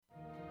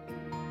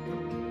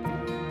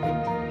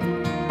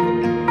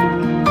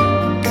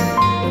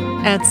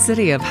At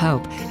City of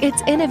Hope,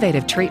 its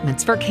innovative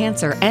treatments for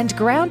cancer and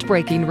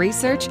groundbreaking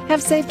research have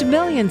saved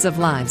millions of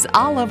lives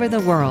all over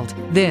the world.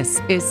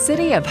 This is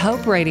City of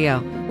Hope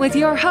Radio with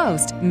your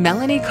host,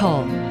 Melanie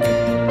Cole.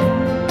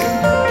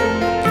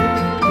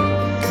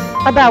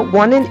 About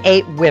 1 in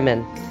 8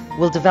 women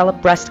will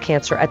develop breast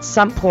cancer at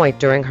some point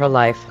during her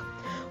life.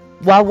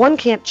 While one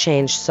can't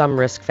change some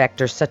risk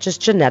factors such as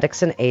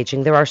genetics and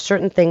aging, there are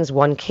certain things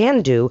one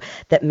can do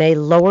that may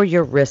lower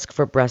your risk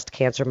for breast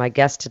cancer. My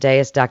guest today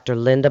is Dr.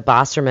 Linda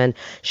Bosserman.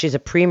 She's a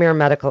premier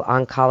medical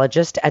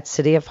oncologist at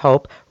City of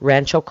Hope,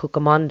 Rancho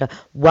Cucamonga.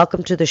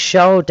 Welcome to the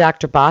show,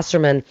 Dr.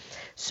 Bosserman.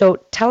 So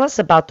tell us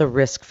about the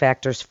risk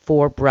factors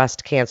for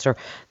breast cancer,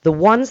 the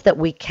ones that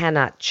we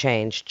cannot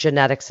change,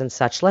 genetics and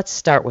such. Let's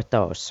start with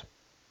those.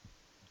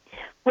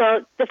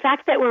 Well, the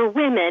fact that we're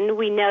women,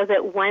 we know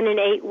that 1 in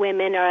 8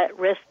 women are at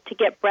risk to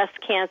get breast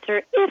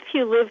cancer if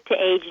you live to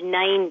age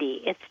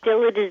 90. It's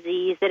still a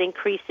disease that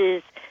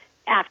increases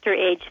after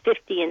age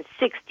 50 and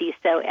 60,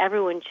 so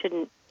everyone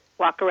shouldn't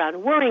walk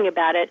around worrying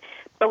about it,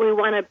 but we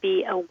want to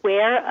be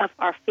aware of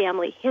our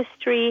family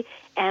history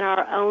and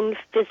our own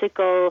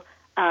physical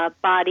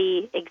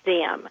body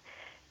exam.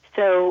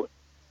 So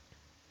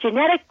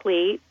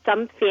genetically,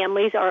 some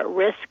families are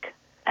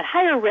at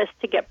higher risk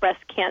to get breast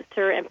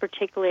cancer, and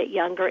particularly at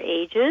younger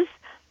ages,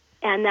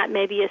 and that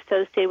may be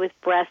associated with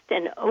breast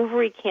and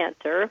ovary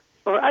cancer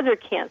or other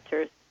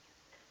cancers.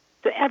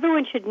 So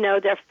everyone should know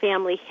their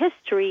family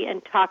history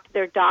and talk to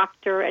their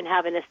doctor and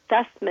have an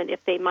assessment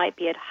if they might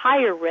be at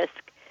higher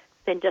risk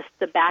than just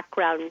the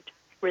background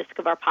risk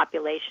of our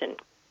population.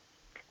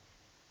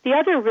 The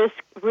other risk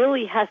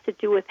really has to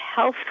do with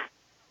health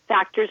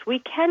factors we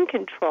can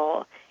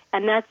control,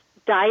 and that's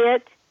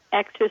diet,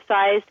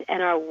 exercise,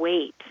 and our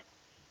weight.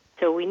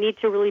 So we need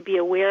to really be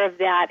aware of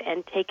that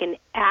and take an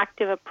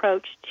active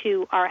approach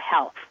to our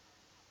health.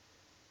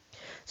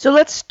 So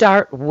let's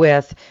start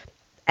with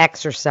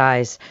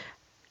exercise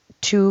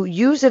to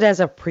use it as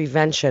a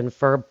prevention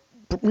for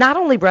not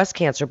only breast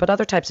cancer, but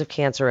other types of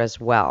cancer as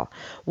well.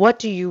 What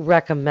do you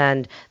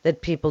recommend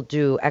that people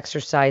do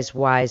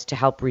exercise-wise to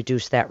help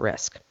reduce that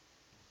risk?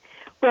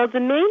 Well, the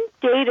main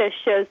data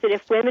shows that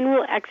if women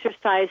will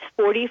exercise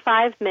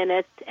 45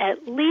 minutes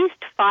at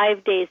least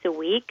 5 days a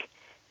week,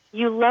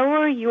 you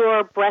lower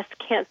your breast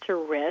cancer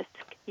risk,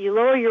 you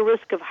lower your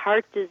risk of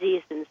heart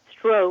disease and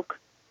stroke,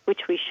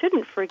 which we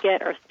shouldn't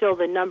forget are still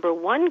the number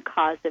one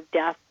cause of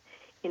death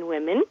in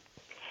women.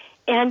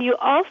 And you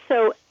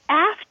also,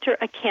 after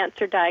a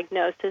cancer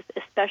diagnosis,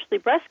 especially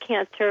breast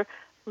cancer,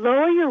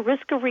 lower your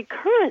risk of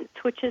recurrence,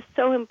 which is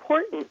so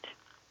important.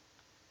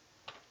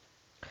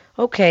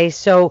 Okay,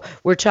 so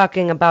we're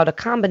talking about a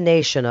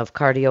combination of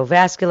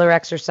cardiovascular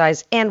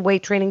exercise and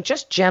weight training,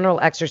 just general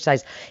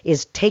exercise.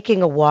 Is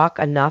taking a walk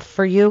enough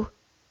for you?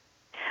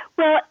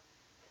 Well,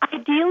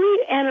 ideally,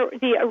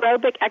 the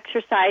aerobic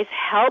exercise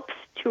helps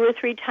 2 or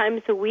 3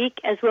 times a week,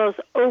 as well as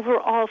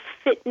overall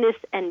fitness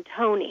and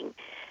toning.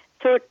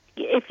 So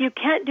if you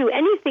can't do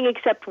anything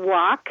except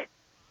walk,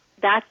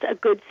 that's a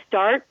good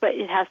start, but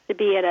it has to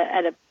be at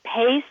a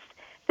pace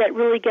that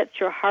really gets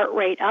your heart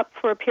rate up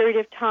for a period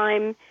of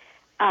time.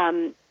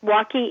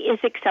 Walking is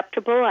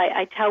acceptable.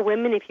 I tell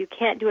women if you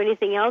can't do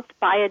anything else,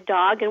 buy a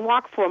dog and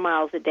walk 4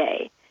 miles a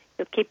day.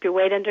 You'll keep your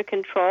weight under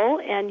control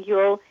and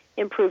you'll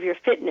improve your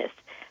fitness.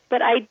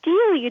 But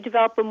ideally, you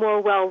develop a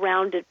more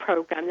well-rounded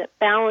program that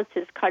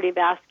balances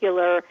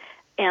cardiovascular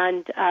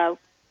and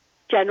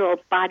general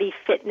body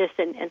fitness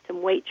and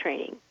some weight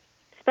training,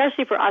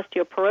 especially for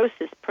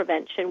osteoporosis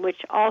prevention,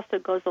 which also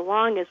goes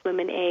along as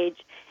women age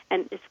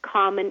and is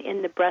common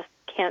in the breast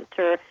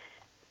cancer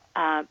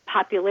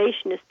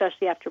population,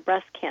 especially after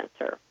breast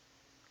cancer.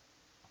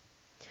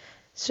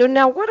 So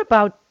now what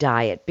about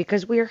diet?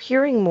 Because we are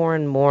hearing more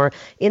and more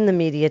in the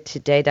media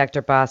today,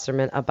 Dr.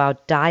 Bosserman,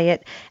 about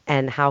diet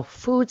and how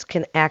foods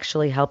can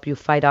actually help you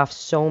fight off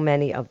so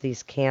many of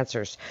these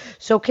cancers.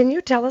 So can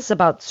you tell us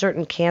about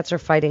certain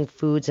cancer-fighting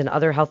foods and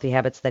other healthy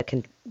habits that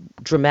can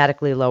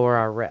dramatically lower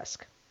our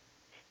risk?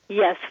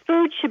 Yes,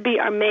 food should be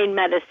our main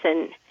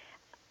medicine.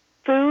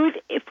 Food,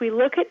 if we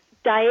look at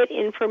diet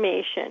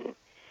information,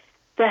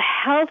 the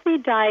healthy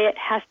diet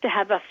has to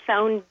have a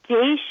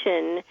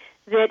foundation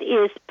that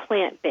is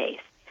plant-based.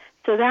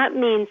 So that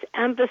means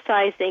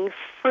emphasizing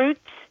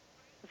fruits,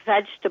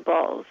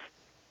 vegetables,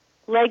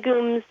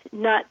 legumes,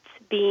 nuts,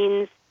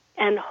 beans,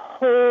 and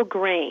whole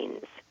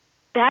grains.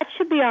 That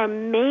should be our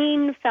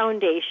main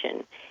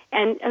foundation.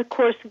 And, of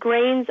course,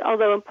 grains,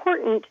 although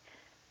important,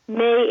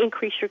 may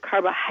increase your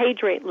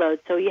carbohydrate load.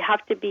 So you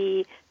have to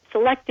be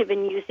selective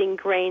in using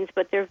grains,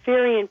 but they're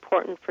very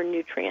important for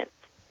nutrients.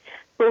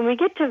 When we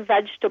get to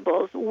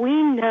vegetables,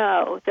 we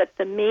know that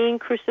the main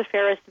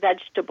cruciferous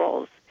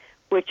vegetables,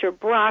 which are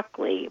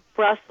broccoli,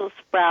 Brussels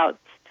sprouts,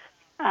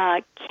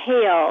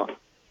 kale,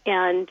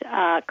 and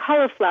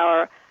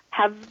cauliflower,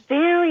 have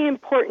very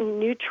important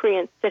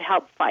nutrients that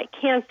help fight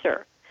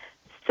cancer.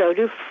 So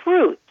do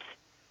fruits.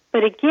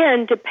 But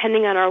again,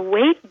 depending on our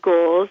weight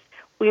goals,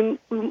 we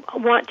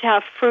want to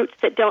have fruits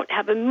that don't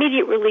have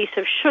immediate release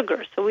of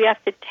sugar. So we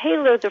have to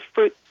tailor the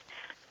fruits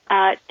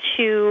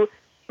to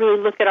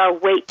really look at our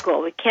weight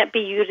goal. We can't be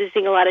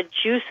using a lot of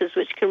juices,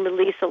 which can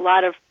release a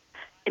lot of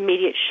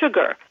immediate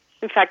sugar.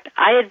 In fact,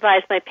 I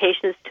advise my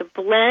patients to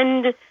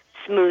blend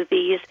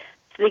smoothies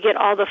so they get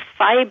all the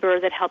fiber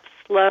that helps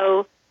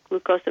slow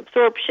glucose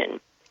absorption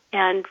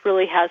and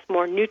really has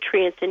more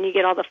nutrients, and you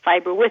get all the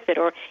fiber with it.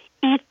 Or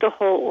eat the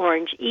whole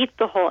orange, eat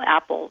the whole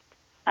apple.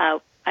 I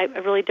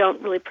really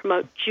don't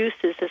promote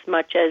juices as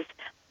much as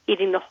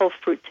eating the whole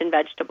fruits and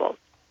vegetables.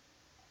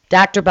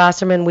 Dr.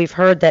 Bosserman, we've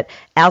heard that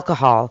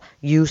alcohol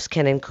use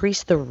can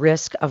increase the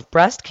risk of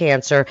breast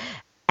cancer,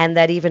 and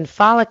that even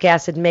folic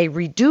acid may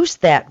reduce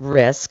that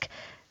risk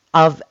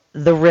of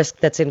the risk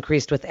that's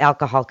increased with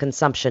alcohol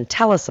consumption.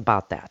 Tell us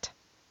about that.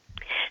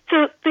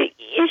 So the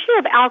issue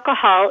of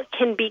alcohol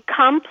can be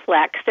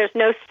complex. There's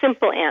no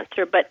simple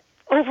answer, but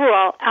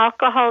overall,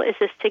 alcohol is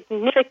a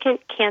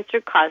significant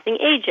cancer-causing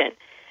agent,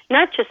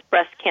 not just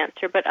breast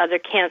cancer, but other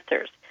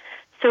cancers.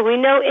 So we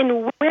know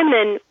in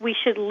women we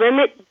should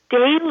limit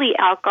daily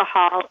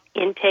alcohol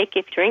intake,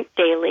 if you drink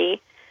daily,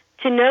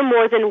 to no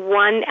more than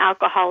 1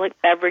 alcoholic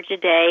beverage a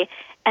day,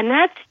 and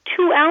that's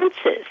 2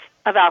 ounces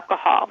of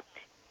alcohol.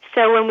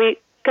 So when we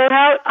go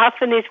out,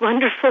 often these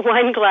wonderful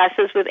wine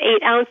glasses with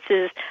 8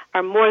 ounces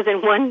are more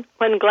than one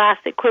glass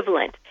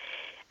equivalent.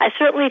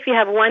 Certainly if you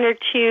have 1 or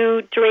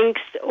 2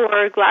 drinks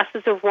or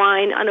glasses of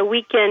wine on a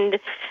weekend,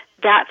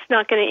 that's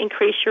not going to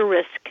increase your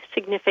risk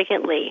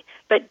significantly.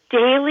 But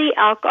daily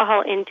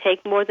alcohol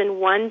intake, more than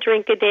 1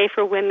 drink a day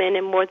for women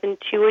and more than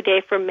 2 a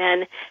day for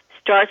men,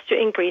 starts to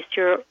increase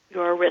your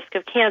risk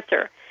of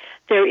cancer.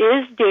 There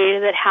is data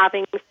that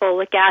having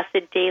folic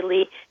acid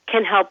daily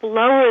can help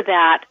lower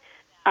that.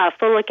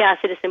 Folic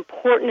acid is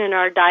important in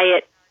our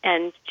diet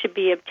and should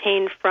be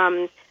obtained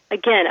from,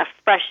 again, a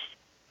fresh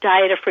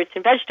diet of fruits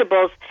and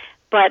vegetables.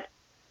 But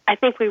I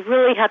think we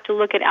really have to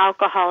look at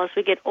alcohol as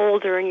we get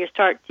older and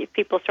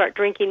people start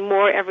drinking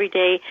more every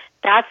day.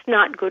 That's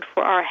not good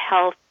for our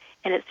health,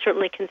 and it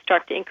certainly can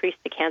start to increase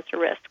the cancer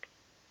risk.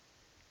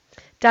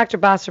 Dr.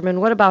 Bosserman,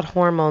 what about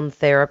hormone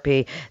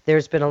therapy?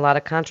 There's been a lot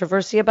of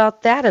controversy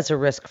about that as a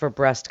risk for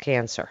breast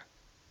cancer.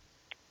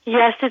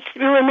 Yes, it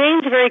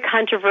remains very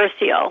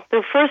controversial.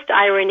 The first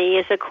irony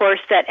is, of course,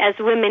 that as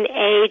women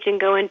age and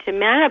go into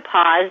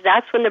menopause,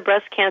 that's when the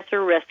breast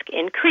cancer risk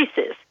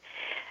increases.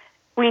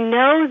 We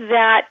know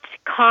that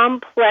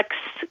complex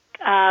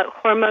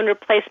hormone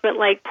replacement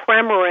like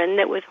Premarin,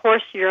 that was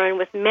horse urine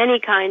with many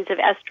kinds of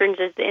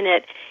estrogens in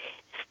it,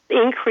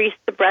 increased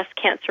the breast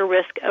cancer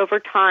risk over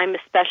time,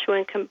 especially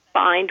when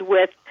combined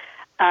with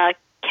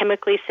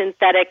chemically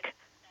synthetic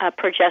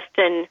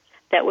progestin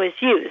that was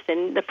used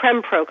in the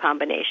Prempro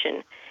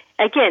combination.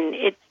 Again,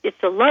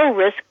 it's a low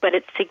risk, but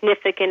it's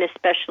significant,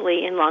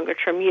 especially in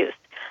longer-term use.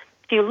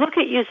 If you look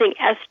at using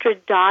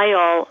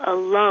estradiol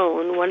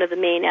alone, one of the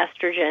main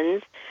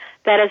estrogens,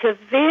 that has a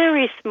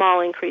very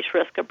small increased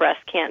risk of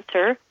breast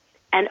cancer,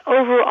 and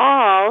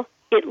overall,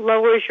 it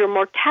lowers your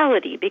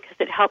mortality because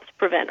it helps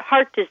prevent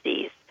heart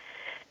disease.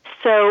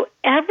 So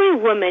every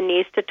woman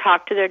needs to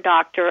talk to their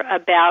doctor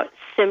about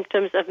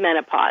symptoms of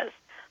menopause.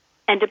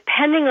 And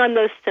depending on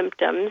those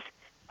symptoms,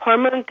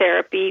 hormone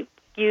therapy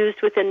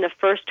used within the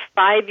first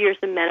 5 years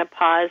of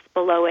menopause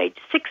below age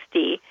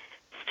 60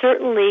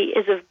 certainly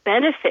is of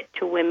benefit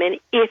to women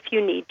if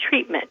you need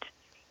treatment.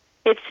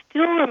 It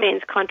still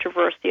remains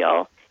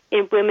controversial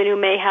in women who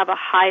may have a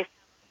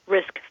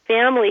high-risk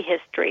family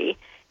history.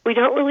 We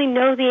don't really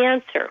know the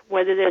answer,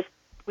 whether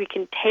we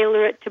can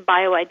tailor it to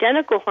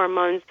bioidentical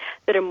hormones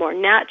that are more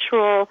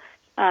natural,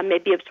 may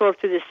be absorbed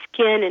through the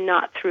skin and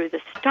not through the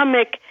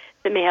stomach,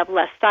 that may have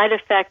less side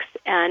effects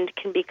and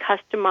can be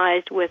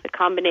customized with a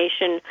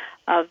combination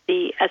of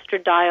the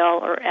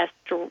estradiol or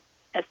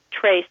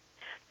estrace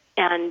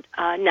and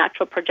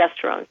natural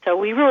progesterone. So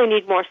we really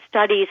need more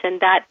studies, and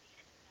that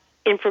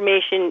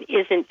information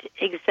isn't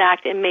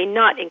exact and may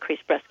not increase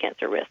breast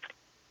cancer risk.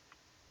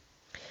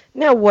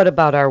 Now, what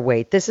about our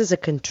weight? This is a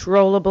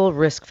controllable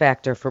risk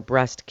factor for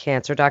breast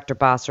cancer, Dr.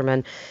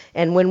 Bosserman.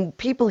 And when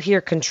people hear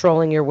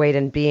controlling your weight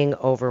and being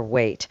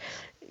overweight,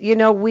 you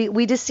know,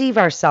 we deceive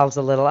ourselves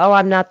a little. Oh,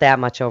 I'm not that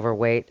much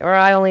overweight, or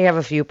I only have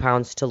a few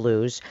pounds to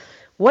lose.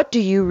 What do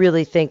you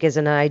really think is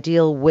an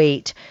ideal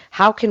weight?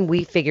 How can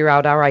we figure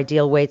out our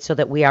ideal weight so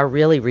that we are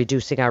really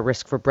reducing our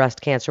risk for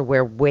breast cancer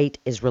where weight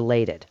is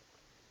related?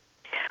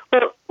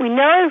 Well, we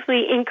know if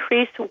we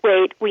increase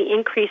weight, we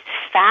increase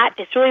fat.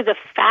 It's really the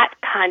fat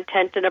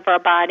content of our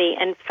body,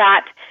 and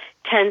fat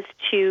tends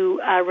to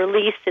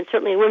release, and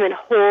certainly women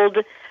hold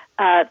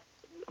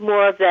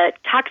more of the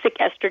toxic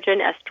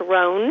estrogen,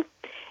 estrone,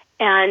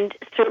 and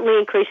certainly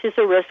increases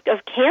the risk of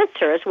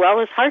cancer as well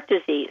as heart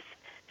disease.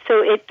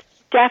 So it's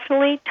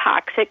definitely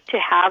toxic to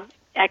have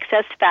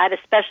excess fat,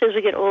 especially as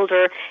we get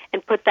older,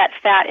 and put that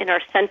fat in our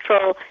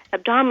central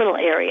abdominal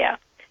area.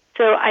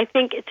 So I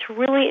think it's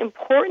really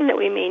important that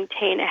we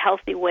maintain a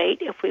healthy weight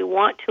if we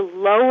want to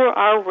lower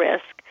our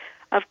risk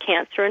of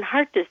cancer and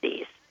heart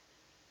disease.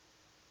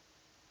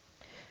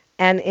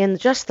 And in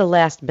just the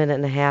last minute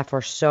and a half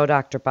or so,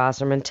 Dr.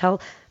 Bosserman,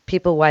 tell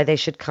people why they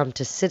should come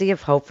to City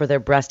of Hope for their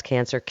breast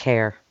cancer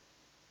care.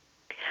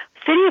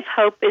 City of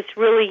Hope is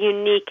really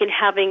unique in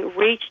having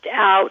reached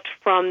out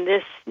from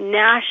this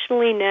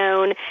nationally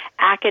known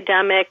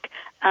academic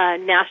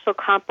National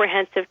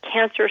Comprehensive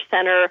Cancer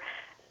Center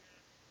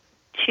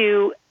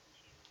to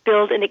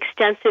build an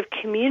extensive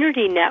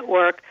community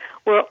network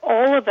where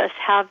all of us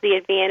have the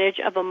advantage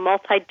of a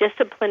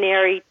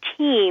multidisciplinary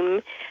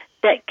team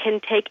that can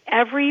take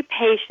every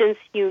patient's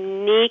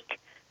unique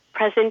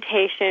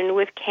presentation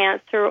with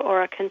cancer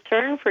or a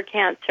concern for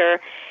cancer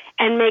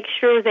and make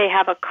sure they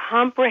have a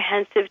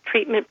comprehensive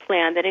treatment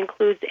plan that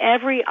includes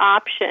every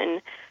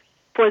option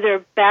for their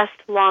best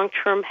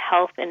long-term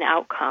health and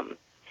outcome.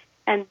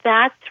 And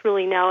that's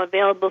really now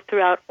available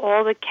throughout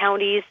all the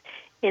counties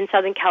in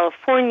Southern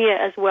California,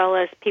 as well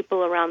as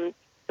people around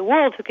the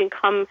world who can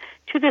come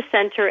to the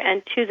center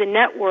and to the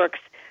networks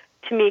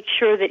to make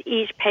sure that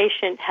each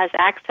patient has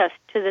access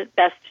to the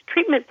best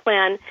treatment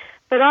plan,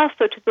 but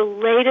also to the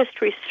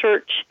latest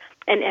research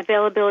and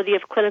availability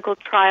of clinical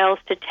trials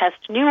to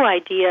test new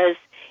ideas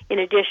in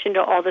addition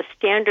to all the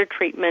standard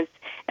treatments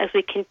as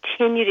we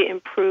continue to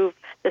improve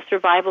the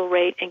survival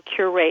rate and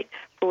cure rate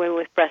for women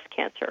with breast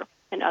cancer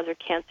and other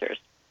cancers.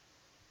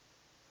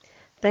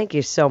 Thank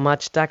you so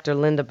much, Dr.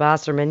 Linda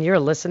Bosserman. You're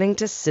listening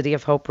to City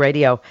of Hope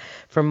Radio.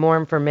 For more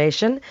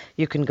information,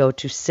 you can go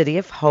to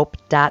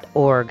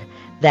cityofhope.org.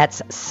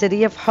 That's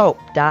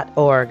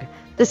cityofhope.org.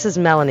 This is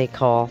Melanie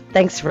Cole.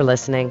 Thanks for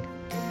listening.